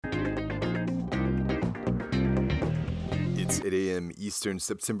It's 8 a.m. Eastern,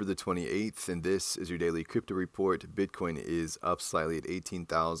 September the 28th, and this is your daily crypto report. Bitcoin is up slightly at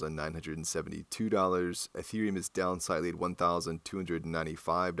 $18,972. Ethereum is down slightly at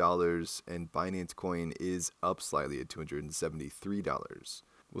 $1,295, and Binance Coin is up slightly at $273.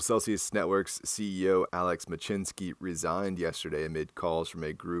 Well, Celsius Networks CEO Alex Mashinsky resigned yesterday amid calls from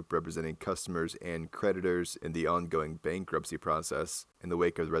a group representing customers and creditors in the ongoing bankruptcy process. In the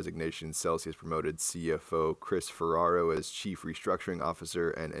wake of the resignation, Celsius promoted CFO Chris Ferraro as Chief Restructuring Officer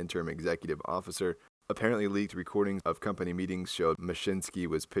and Interim Executive Officer. Apparently leaked recordings of company meetings showed Mashinsky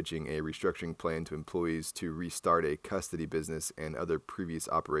was pitching a restructuring plan to employees to restart a custody business and other previous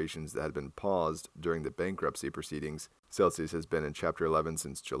operations that had been paused during the bankruptcy proceedings. Celsius has been in Chapter 11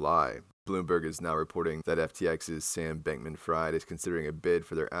 since July. Bloomberg is now reporting that FTX's Sam Bankman-Fried is considering a bid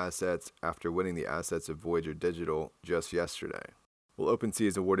for their assets after winning the assets of Voyager Digital just yesterday. Well, OpenSea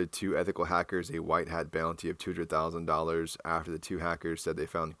has awarded two ethical hackers a white hat bounty of $200,000 after the two hackers said they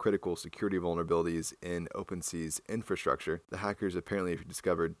found critical security vulnerabilities in OpenSea's infrastructure. The hackers apparently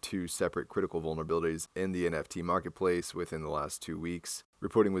discovered two separate critical vulnerabilities in the NFT marketplace within the last 2 weeks.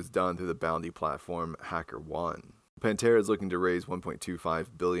 Reporting was done through the bounty platform HackerOne. Pantera is looking to raise $1.25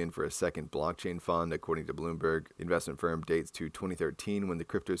 billion for a second blockchain fund, according to Bloomberg. The investment firm dates to 2013 when the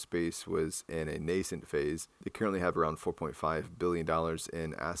crypto space was in a nascent phase. They currently have around $4.5 billion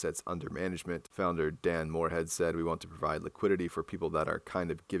in assets under management. Founder Dan Morehead said, "We want to provide liquidity for people that are kind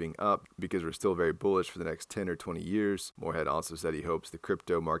of giving up because we're still very bullish for the next 10 or 20 years. Morehead also said he hopes the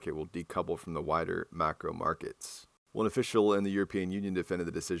crypto market will decouple from the wider macro markets. One official in the European Union defended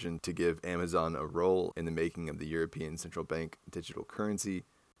the decision to give Amazon a role in the making of the European Central Bank digital currency,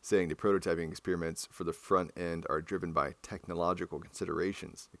 saying the prototyping experiments for the front end are driven by technological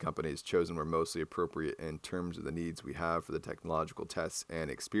considerations. The companies chosen were mostly appropriate in terms of the needs we have for the technological tests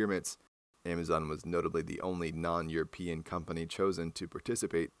and experiments. Amazon was notably the only non-European company chosen to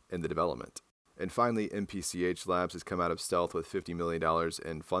participate in the development." And finally, MPCH Labs has come out of stealth with $50 million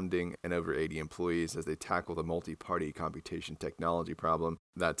in funding and over 80 employees as they tackle the multi-party computation technology problem.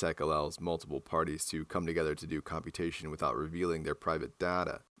 That tech allows multiple parties to come together to do computation without revealing their private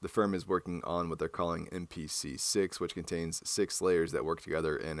data. The firm is working on what they're calling MPC6, which contains 6 layers that work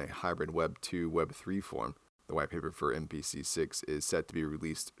together in a hybrid Web 2, Web 3 form. The white paper for MPC6 is set to be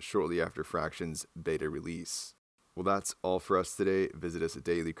released shortly after Fraction's beta release. Well, that's all for us today. Visit us at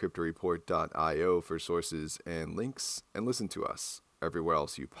dailycryptoreport.io for sources and links, and listen to us everywhere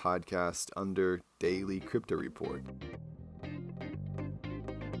else you podcast under Daily Crypto Report.